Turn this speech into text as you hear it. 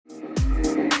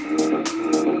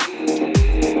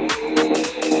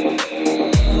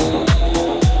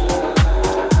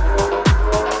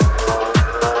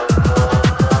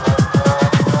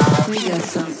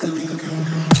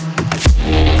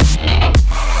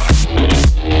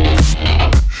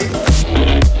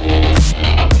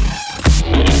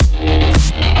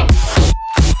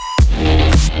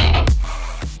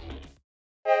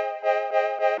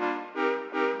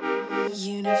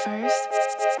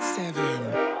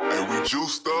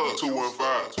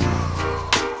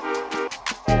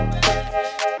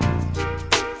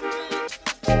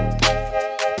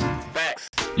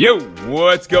Yo,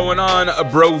 what's going on,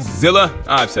 Brozilla?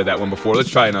 I've said that one before. Let's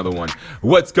try another one.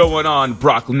 What's going on,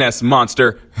 Brock Ness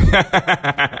Monster?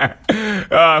 I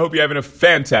hope you're having a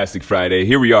fantastic Friday.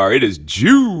 Here we are. It is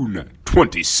June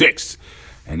 26th.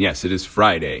 And yes, it is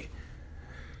Friday.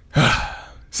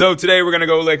 So today we're going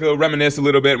to go reminisce a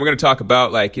little bit. We're going to talk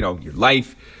about your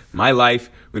life, my life.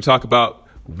 We're going to talk about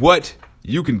what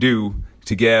you can do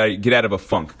to get out of a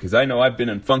funk, because I know I've been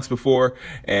in funks before,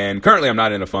 and currently I'm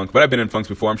not in a funk, but I've been in funks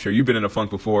before. I'm sure you've been in a funk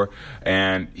before,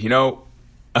 and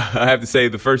I have to say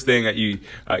the first thing that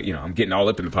I'm getting all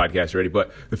up in the podcast already,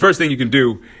 but the first thing you can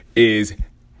do is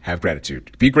have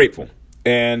gratitude. Be grateful.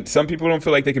 And some people don't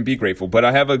feel like they can be grateful, but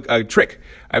I have a trick.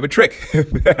 I have a trick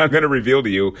that I'm going to reveal to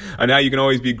you on how you can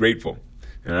always be grateful.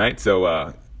 All right,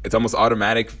 so it's almost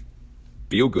automatic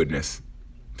feel goodness.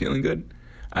 Feeling good?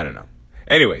 I don't know.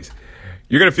 Anyways,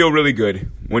 you're going to feel really good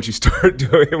once you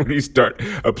start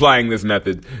applying this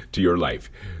method to your life.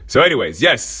 So anyways,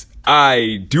 yes,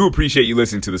 I do appreciate you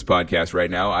listening to this podcast right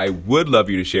now. I would love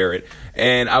you to share it.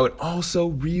 And I would also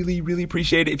really, really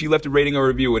appreciate it if you left a rating or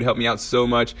review. It would help me out so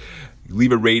much.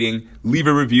 Leave a rating, leave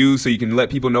a review so you can let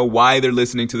people know why they're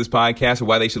listening to this podcast or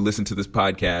why they should listen to this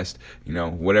podcast.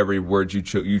 Whatever words you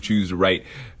choose to write,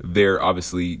 they're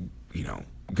obviously,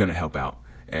 going to help out.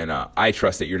 And I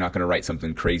trust that you're not going to write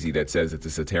something crazy that says that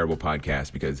this is a terrible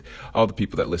podcast, because all the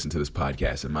people that listen to this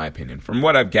podcast, in my opinion, from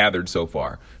what I've gathered so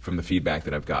far, from the feedback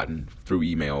that I've gotten through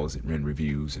emails and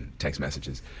reviews and text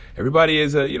messages, everybody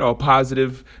is a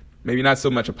positive, maybe not so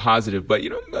much a positive, but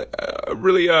a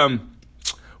really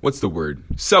what's the word?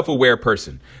 Self-aware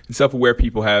person. And self-aware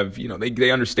people have, they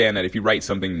understand that if you write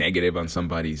something negative on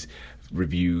somebody's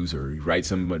reviews or you write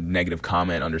some negative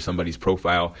comment under somebody's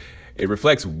profile, it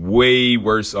reflects way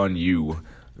worse on you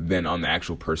than on the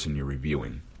actual person you're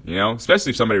reviewing.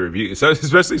 Especially if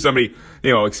somebody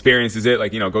experiences it,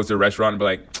 goes to a restaurant and be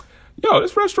like, yo,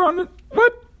 this restaurant,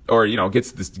 what? Or,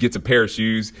 gets a pair of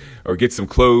shoes or gets some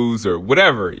clothes or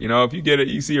whatever. If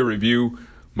you see a review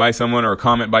by someone or a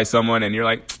comment by someone and you're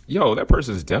like, yo, that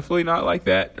person's definitely not like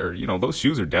that. Or, those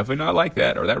shoes are definitely not like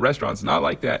that. Or that restaurant's not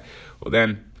like that. Well,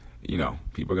 then,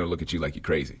 people are going to look at you like you're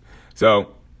crazy.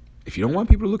 So if you don't want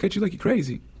people to look at you like you're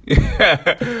crazy,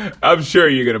 I'm sure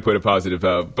you're going to put a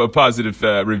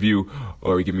positive review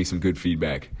or give me some good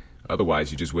feedback.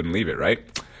 Otherwise, you just wouldn't leave it,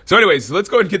 right? So anyways, let's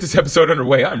go ahead and get this episode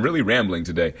underway. I'm really rambling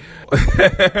today.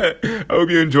 I hope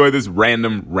you enjoy this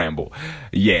random ramble.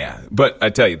 Yeah, but I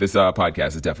tell you, this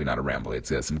podcast is definitely not a ramble.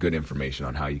 It's some good information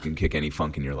on how you can kick any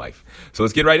funk in your life. So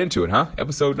let's get right into it, huh?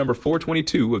 Episode number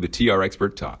 422 of the TR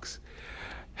Expert Talks.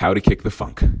 How to kick the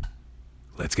funk.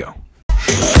 Let's go.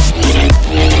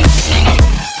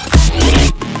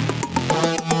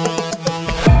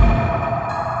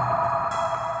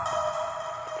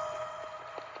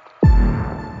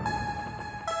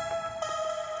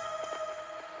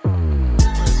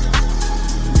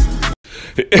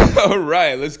 All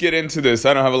right, let's get into this.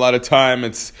 I don't have a lot of time.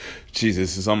 It's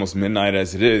almost midnight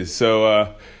as it is.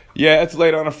 So, it's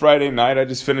late on a Friday night. I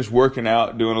just finished working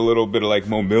out, doing a little bit of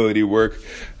mobility work,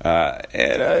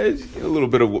 and a little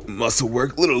bit of muscle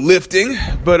work, a little lifting.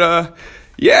 But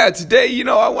today,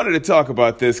 I wanted to talk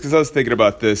about this because I was thinking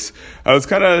about this. I was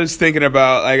kind of just thinking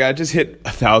about, I just hit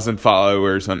 1,000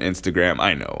 followers on Instagram.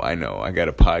 I know. I got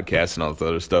a podcast and all this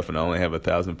other stuff, and I only have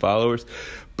 1,000 followers.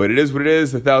 But it is what it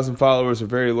is. 1,000 followers are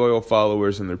very loyal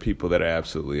followers, and they're people that I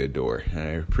absolutely adore. And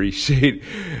I appreciate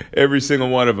every single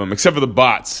one of them, except for the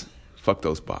bots. Fuck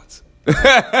those bots.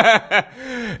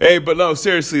 Hey, but no,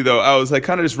 seriously, though, I was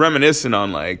kind of just reminiscing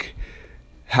on,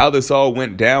 how this all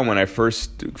went down when I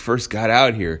first got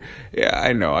out here. Yeah,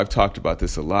 I know I've talked about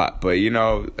this a lot, but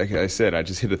like I said, I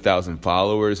just hit 1,000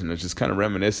 followers, and it's just kind of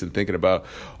reminiscing, thinking about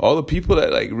all the people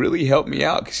that really helped me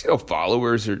out. Because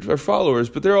followers are followers,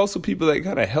 but they're also people that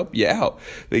kind of help you out.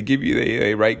 They give you,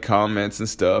 they write comments and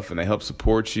stuff, and they help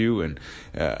support you and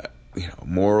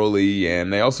morally,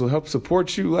 and they also help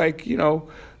support you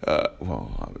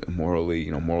morally,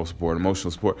 moral support,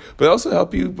 emotional support, but they also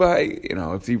help you by,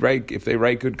 if they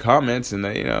write good comments and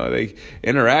they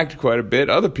interact quite a bit,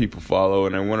 other people follow,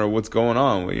 and I wonder what's going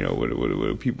on, what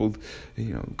are people,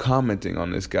 commenting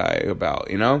on this guy about,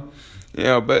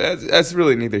 but that's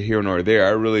really neither here nor there.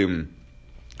 I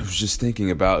was just thinking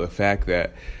about the fact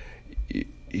that,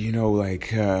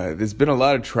 there's been a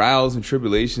lot of trials and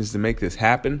tribulations to make this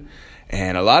happen.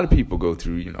 And a lot of people go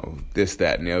through, this,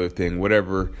 that, and the other thing,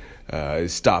 whatever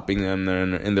is stopping them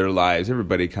in their lives.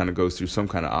 Everybody kind of goes through some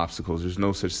kind of obstacles. There's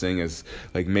no such thing as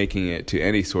like making it to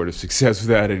any sort of success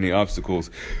without any obstacles.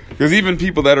 Because even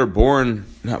people that are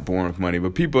not born with money,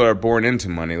 but people that are born into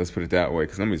money, let's put it that way,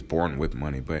 because nobody's born with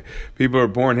money, but people are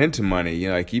born into money,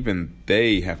 like even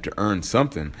they have to earn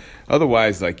something.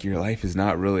 Otherwise, like your life is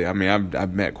not really,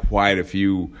 I've met quite a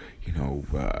few,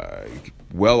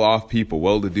 well-off people,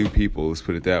 well-to-do people, let's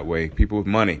put it that way, people with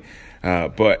money.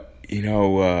 But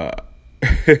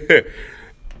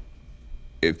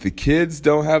if the kids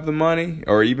don't have the money,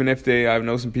 or even if I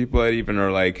know some people that even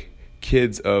are like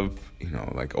kids of,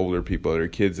 like older people that are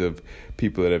kids of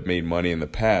people that have made money in the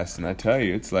past. And I tell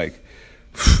you, it's like,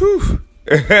 whew,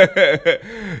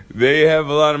 they have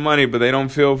a lot of money, but they don't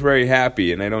feel very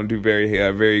happy, and they don't do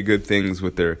very good things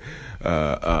with their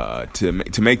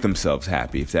to make themselves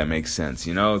happy, if that makes sense.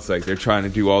 It's like they're trying to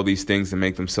do all these things to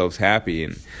make themselves happy,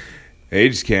 and they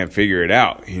just can't figure it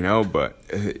out, but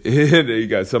you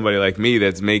got somebody like me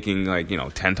that's making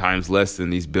 10 times less than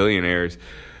these billionaires.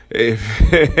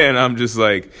 And I'm just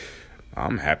like,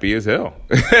 I'm happy as hell.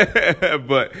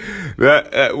 But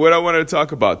what I want to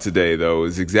talk about today, though,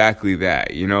 is exactly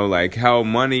that, like how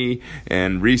money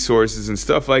and resources and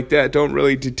stuff like that don't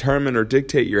really determine or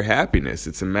dictate your happiness.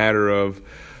 It's a matter of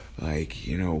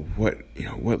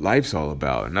what life's all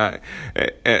about. And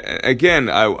again,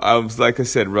 I was, like I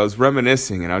said, I was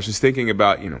reminiscing, and I was just thinking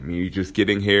about, me just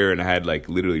getting here, and I had like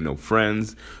literally no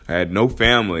friends. I had no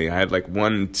family. I had like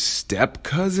one step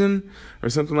cousin or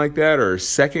something like that, or a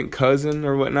second cousin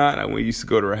or whatnot. We used to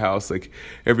go to her house like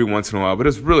every once in a while, but it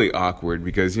was really awkward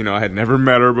because, I had never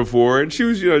met her before, and she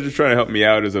was, just trying to help me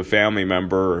out as a family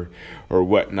member or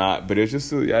whatnot. But it's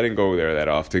just, I didn't go there that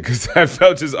often because I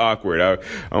felt just awkward. I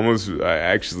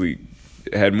actually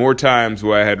had more times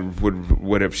where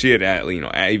would have she had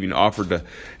even offered to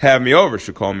have me over.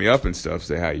 She'd call me up and stuff,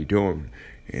 say how you doing,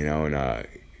 and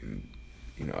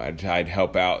I'd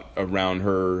help out around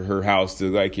her house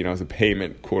to as a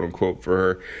payment, quote unquote, for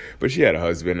her. But she had a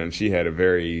husband, and she had a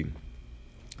very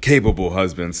capable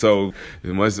husband, so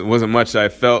it wasn't much I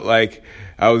felt like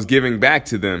I was giving back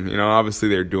to them. Obviously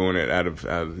they're doing it out of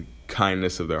the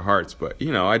kindness of their hearts, but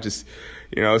I just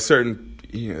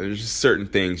there's just certain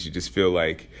things you just feel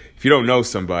like if you don't know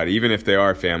somebody, even if they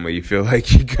are family, you feel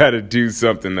like you got to do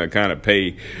something to kind of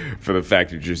pay for the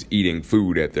fact you're just eating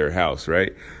food at their house,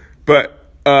 right? But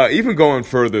even going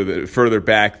further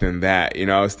back than that,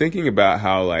 I was thinking about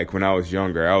how like when I was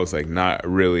younger, I was like not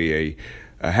really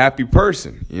a happy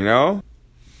person,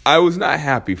 I was not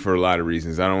happy for a lot of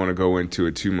reasons. I don't want to go into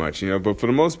it too much, but for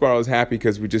the most part, I was happy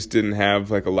because we just didn't have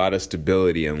like a lot of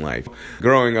stability in life.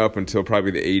 Growing up until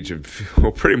probably the age of,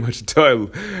 pretty much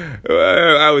until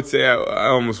I would say, I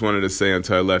almost wanted to say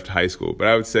until I left high school, but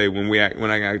I would say when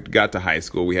I got to high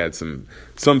school, we had some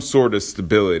sort of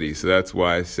stability. So that's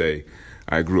why I say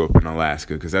I grew up in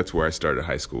Alaska, because that's where I started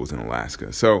high school, was in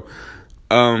Alaska. So,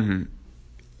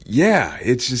 yeah,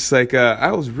 it's just like,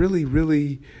 I was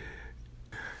really,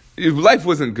 life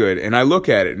wasn't good. And I look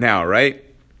at it now, right?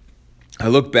 I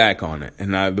look back on it,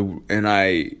 and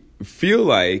I feel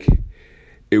like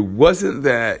it wasn't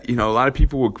that, a lot of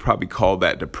people would probably call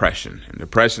that depression. And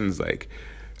depression's like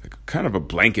kind of a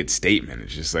blanket statement.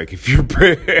 It's just like if you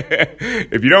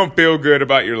don't feel good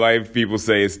about your life, people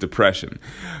say it's depression.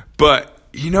 But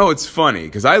it's funny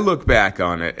because I look back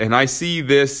on it and I see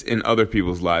this in other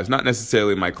people's lives, not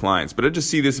necessarily my clients, but I just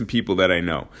see this in people that I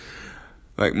know.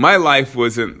 Like my life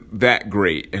wasn't that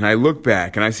great, and I look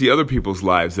back and I see other people's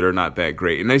lives that are not that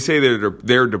great, and they say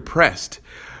they're depressed.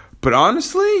 But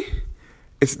honestly,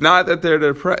 it's not that they're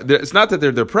depressed. It's not that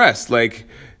they're depressed. Like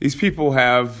these people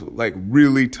have like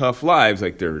really tough lives.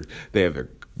 Like they have their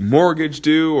mortgage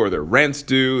due, or their rent's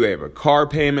due, they have a car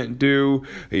payment due,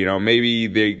 maybe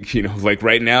they, like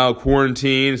right now,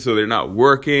 quarantine, so they're not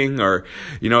working, or,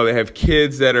 they have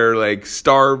kids that are like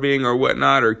starving or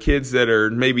whatnot, or kids that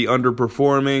are maybe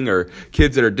underperforming, or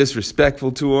kids that are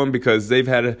disrespectful to them because they've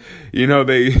had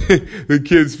the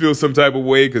kids feel some type of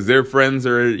way because their friends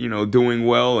are, doing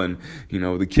well, and,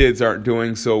 the kids aren't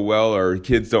doing so well, or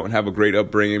kids don't have a great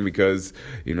upbringing because,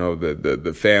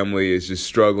 the family is just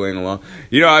struggling along.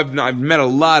 I've met a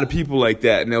lot of people like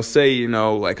that, and they'll say,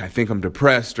 like, I think I'm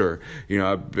depressed, or,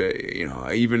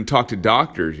 I even talk to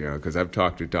doctors, because I've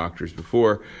talked to doctors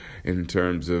before in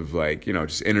terms of like,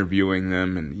 just interviewing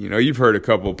them. And, you've heard a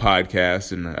couple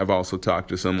podcasts, and I've also talked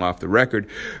to some off the record,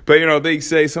 but, they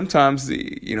say sometimes,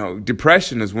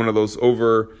 depression is one of those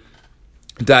over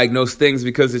diagnosed things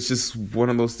because it's just one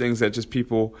of those things that just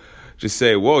people just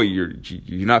say, whoa, you're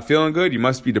not feeling good, you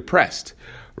must be depressed,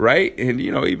 right? And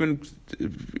even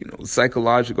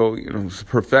psychological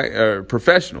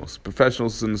professionals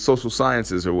in the social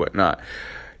sciences or whatnot,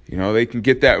 they can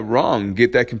get that wrong,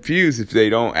 get that confused if they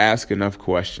don't ask enough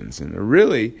questions. And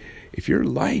really, if your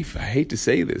life, I hate to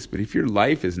say this, but if your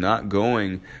life is not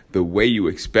going the way you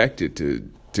expect it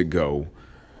to go,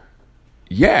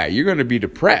 yeah, you're going to be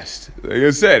depressed. Like I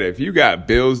said, if you got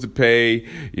bills to pay,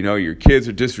 your kids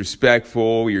are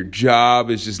disrespectful, your job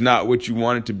is just not what you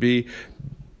want it to be,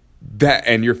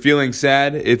 and you're feeling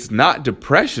sad, it's not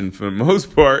depression for the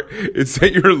most part. It's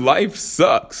that your life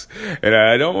sucks. And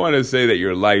I don't want to say that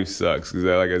your life sucks, because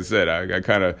like I said, I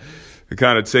kind of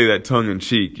say that tongue in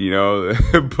cheek,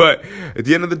 but at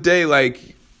the end of the day,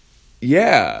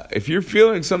 yeah, if you're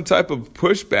feeling some type of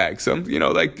pushback,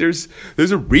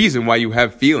 there's a reason why you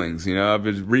have feelings. I've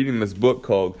been reading this book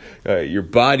called Your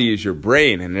Body is Your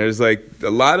Brain, and there's a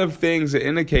lot of things that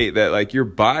indicate that your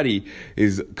body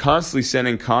is constantly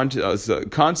sending constantly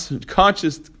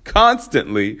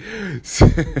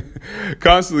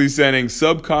sending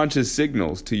subconscious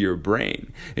signals to your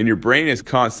brain, and your brain is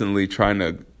constantly trying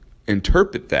to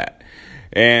interpret that.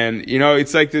 And,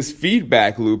 it's like this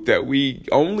feedback loop that we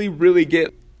only really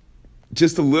get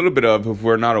just a little bit of if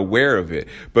we're not aware of it.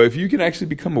 But if you can actually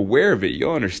become aware of it,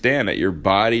 you'll understand that your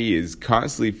body is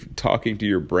constantly talking to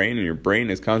your brain, and your brain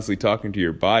is constantly talking to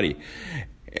your body.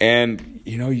 And,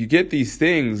 you get these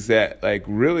things that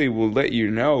really will let you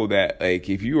know that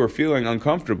if you are feeling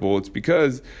uncomfortable, it's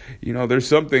because, there's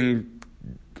something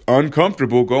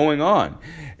uncomfortable going on.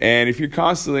 And if you're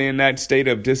constantly in that state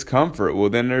of discomfort,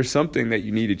 well, then there's something that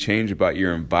you need to change about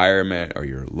your environment or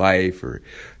your life or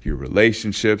your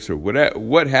relationships or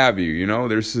what have you.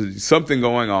 There's something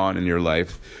going on in your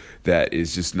life that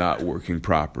is just not working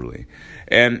properly.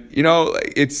 And,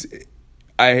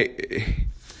 I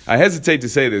hesitate to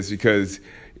say this because,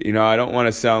 I don't want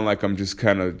to sound like I'm just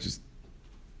kind of just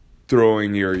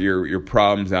throwing your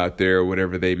problems out there,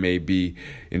 whatever they may be,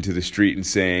 into the street and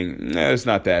saying, it's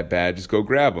not that bad, just go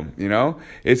grab them.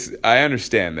 I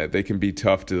understand that they can be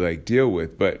tough to deal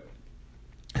with, but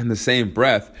in the same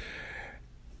breath,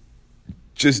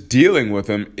 just dealing with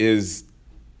them is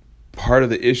part of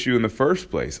the issue in the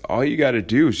first place. All you got to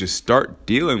do is just start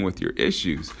dealing with your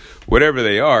issues, whatever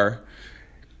they are.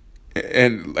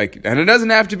 And it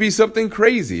doesn't have to be something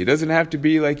crazy. It doesn't have to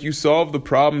be you solve the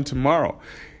problem tomorrow.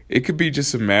 It could be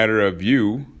just a matter of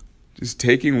you just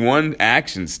taking one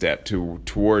action step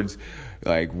towards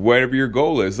whatever your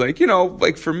goal is.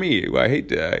 For me, I hate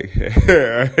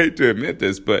to admit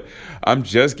this, but I'm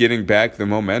just getting back the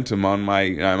momentum on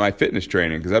my fitness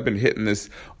training, because I've been hitting this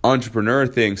entrepreneur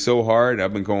thing so hard.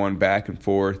 I've been going back and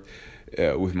forth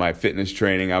with my fitness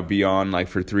training. I'll be on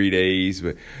for 3 days,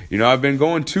 but I've been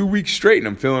going 2 weeks straight, and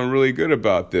I'm feeling really good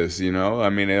about this.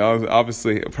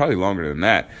 Obviously probably longer than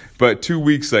that, but 2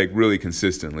 weeks really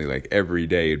consistently, every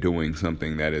day doing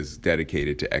something that is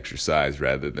dedicated to exercise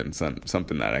rather than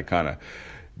something that I kind of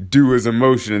do as a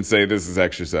motion and say this is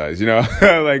exercise.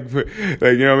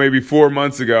 Maybe 4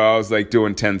 months ago I was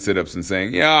doing 10 sit-ups and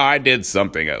saying, yeah, I did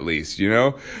something at least,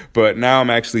 but now I'm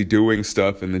actually doing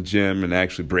stuff in the gym and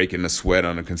actually breaking the sweat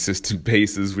on a consistent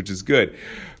basis, which is good.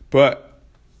 But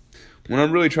what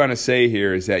I'm really trying to say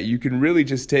here is that you can really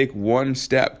just take one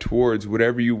step towards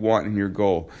whatever you want in your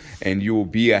goal, and you will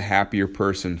be a happier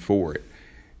person for it.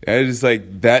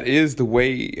 That is the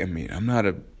way. I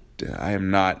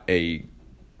am not a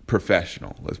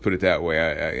professional. Let's put it that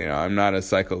way. I'm not a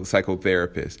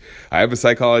psychotherapist. I have a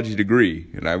psychology degree,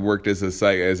 and I worked as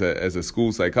a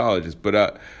school psychologist,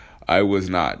 but I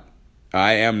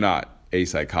am not a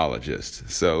psychologist.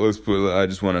 So I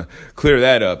just want to clear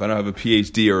that up. I don't have a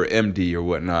PhD or MD or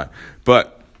whatnot,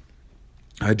 but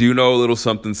I do know a little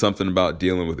something about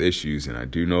dealing with issues, and I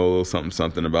do know a little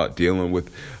something about dealing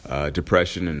with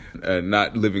depression and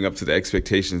not living up to the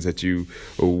expectations that you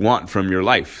want from your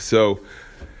life. So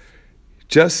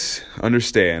just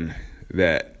understand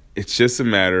that it's just a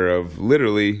matter of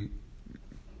literally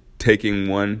taking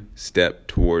one step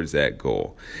towards that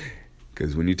goal.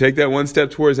 Because when you take that one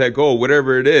step towards that goal,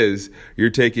 whatever it is, you're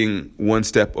taking one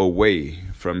step away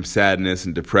from sadness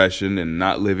and depression and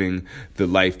not living the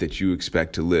life that you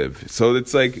expect to live. So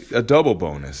it's a double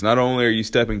bonus. Not only are you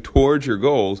stepping towards your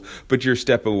goals, but you're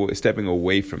stepping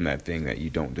away from that thing that you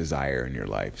don't desire in your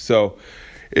life. So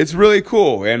it's really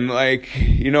cool. And I've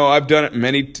done it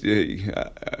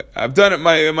I've done it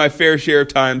my fair share of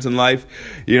times in life.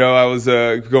 I was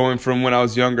going from when I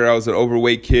was younger, I was an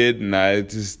overweight kid, and I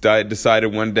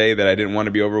decided one day that I didn't want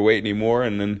to be overweight anymore.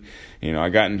 And then, I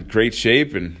got in great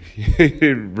shape and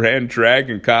ran track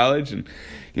in college, and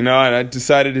and I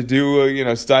decided to do,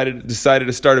 decided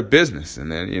to start a business.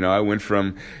 And then, I went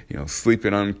from,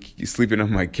 sleeping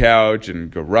on my couch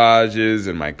and garages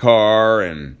and my car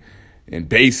and in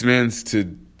basements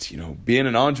to, being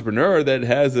an entrepreneur that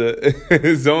has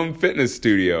his own fitness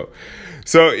studio.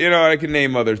 So, I can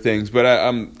name other things, but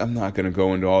I'm not going to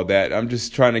go into all that. I'm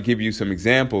just trying to give you some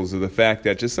examples of the fact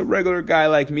that just a regular guy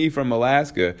like me from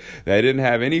Alaska that didn't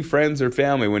have any friends or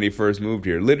family when he first moved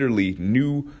here, literally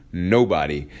knew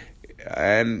nobody.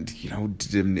 And,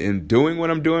 in doing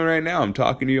what I'm doing right now, I'm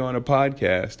talking to you on a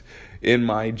podcast in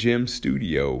my gym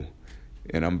studio.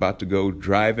 And I'm about to go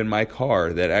drive in my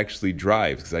car that actually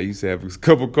drives, because I used to have a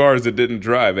couple cars that didn't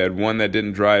drive. I had one that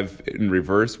didn't drive in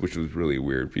reverse, which was really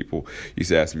weird. People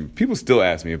still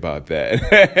ask me about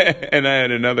that. And I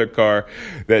had another car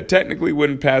that technically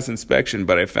wouldn't pass inspection,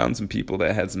 but I found some people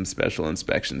that had some special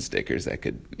inspection stickers that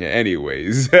could,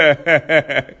 anyways. So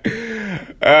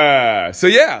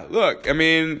yeah, look, I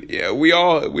mean, we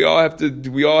all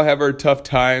have our tough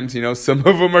times, some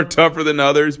of them are tougher than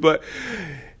others, but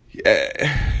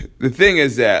the thing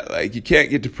is that, you can't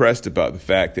get depressed about the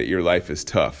fact that your life is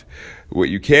tough. What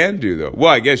you can do, though, well,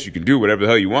 I guess you can do whatever the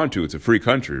hell you want to. It's a free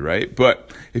country, right?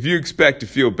 But if you expect to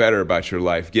feel better about your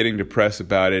life, getting depressed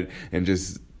about it and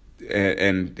just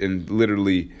and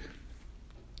literally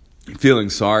feeling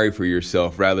sorry for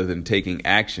yourself rather than taking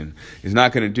action is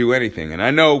not going to do anything. And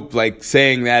I know,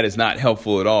 saying that is not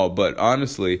helpful at all, but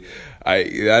honestly, I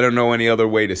don't know any other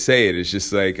way to say it. It's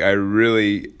just I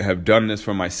really have done this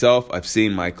for myself. I've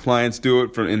seen my clients do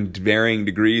it in varying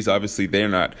degrees. Obviously, they're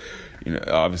not,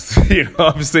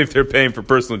 obviously if they're paying for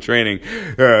personal training,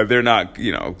 they're not,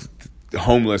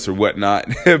 homeless or whatnot.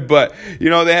 But,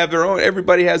 they have their own,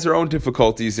 everybody has their own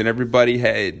difficulties, and everybody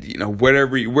had,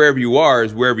 wherever you are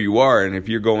is wherever you are. And if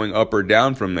you're going up or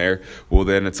down from there, well,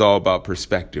 then it's all about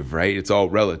perspective, right? It's all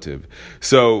relative.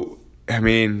 So, I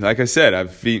mean, like I said,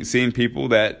 I've seen people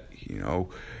that,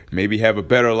 maybe have a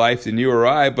better life than you or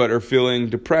I, but are feeling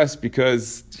depressed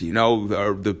because,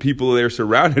 the people they're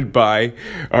surrounded by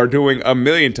are doing a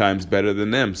million times better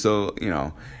than them. So,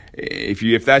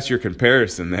 if that's your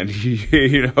comparison, then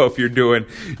if you're doing,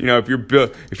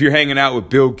 if you're hanging out with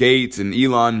Bill Gates and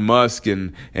Elon Musk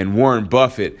and Warren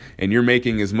Buffett, and you're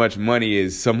making as much money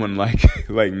as someone like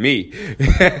me,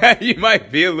 you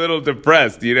might be a little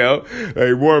depressed.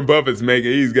 Warren Buffett's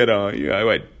he's got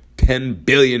 $10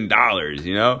 billion.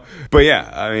 But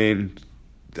yeah, I mean,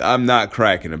 I'm not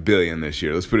cracking $1 billion this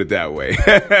year. Let's put it that way.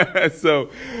 So,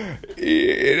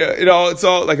 it's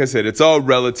all, like I said, it's all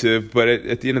relative. But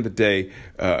at the end of the day,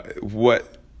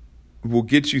 what will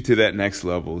get you to that next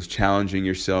level is challenging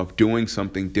yourself, doing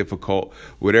something difficult,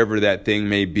 whatever that thing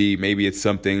may be. Maybe it's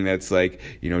something that's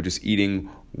just eating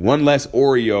one less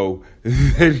Oreo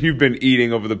than you've been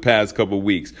eating over the past couple of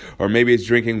weeks. Or maybe it's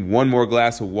drinking one more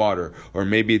glass of water. Or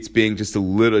maybe it's being just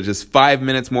 5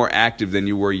 minutes more active than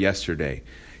you were yesterday.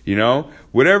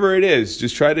 Whatever it is,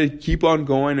 just try to keep on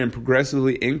going and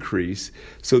progressively increase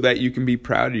so that you can be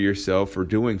proud of yourself for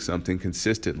doing something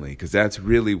consistently, because that's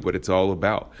really what it's all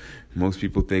about. Most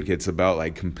people think it's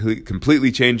about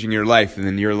completely changing your life, and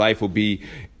then your life will be,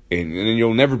 and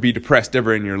you'll never be depressed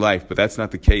ever in your life. But that's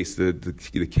not the case.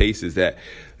 The case is that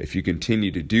if you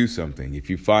continue to do something, if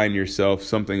you find yourself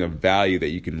something of value that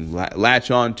you can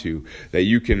latch onto, that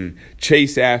you can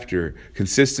chase after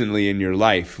consistently in your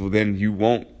life, well, then you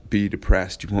won't be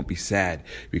depressed. You won't be sad,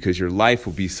 because your life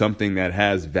will be something that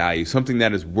has value, something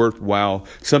that is worthwhile,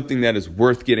 something that is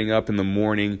worth getting up in the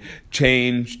morning,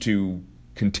 change to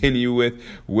continue with,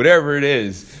 whatever it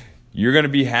is. You're going to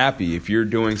be happy if you're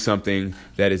doing something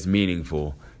that is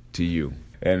meaningful to you.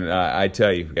 And I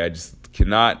tell you, I just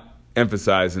cannot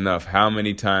emphasize enough how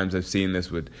many times I've seen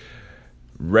this with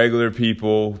regular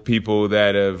people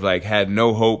that have had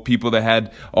no hope, people that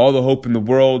had all the hope in the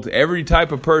world, every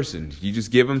type of person. You just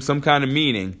give them some kind of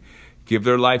meaning, give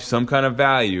their life some kind of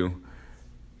value,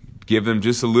 give them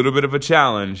just a little bit of a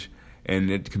challenge,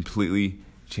 and it completely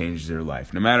changes their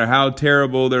life. No matter how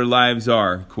terrible their lives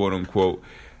are, quote unquote,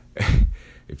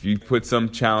 if you put some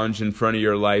challenge in front of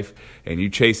your life and you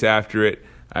chase after it,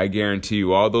 I guarantee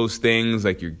you all those things,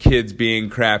 like your kids being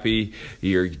crappy,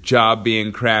 your job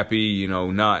being crappy,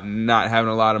 not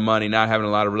having a lot of money, not having a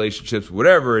lot of relationships,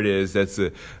 whatever it is, that's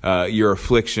your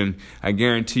affliction. I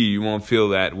guarantee you won't feel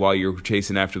that while you're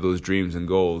chasing after those dreams and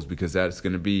goals, because that's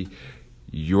going to be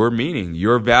your meaning,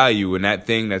 your value, and that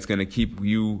thing that's going to keep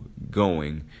you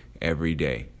going every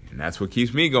day. And that's what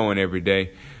keeps me going every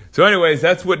day. So anyways,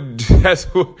 that's what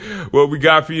we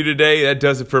got for you today. That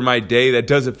does it for my day. That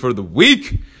does it for the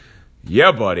week.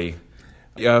 Yeah, buddy.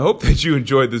 I hope that you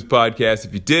enjoyed this podcast.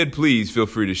 If you did, please feel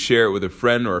free to share it with a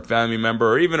friend or a family member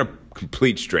or even a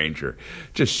complete stranger.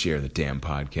 Just share the damn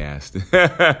podcast.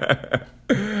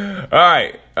 All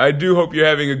right. I do hope you're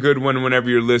having a good one whenever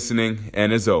you're listening.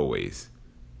 And as always,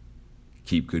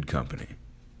 keep good company.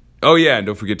 Oh, yeah, and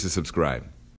don't forget to subscribe.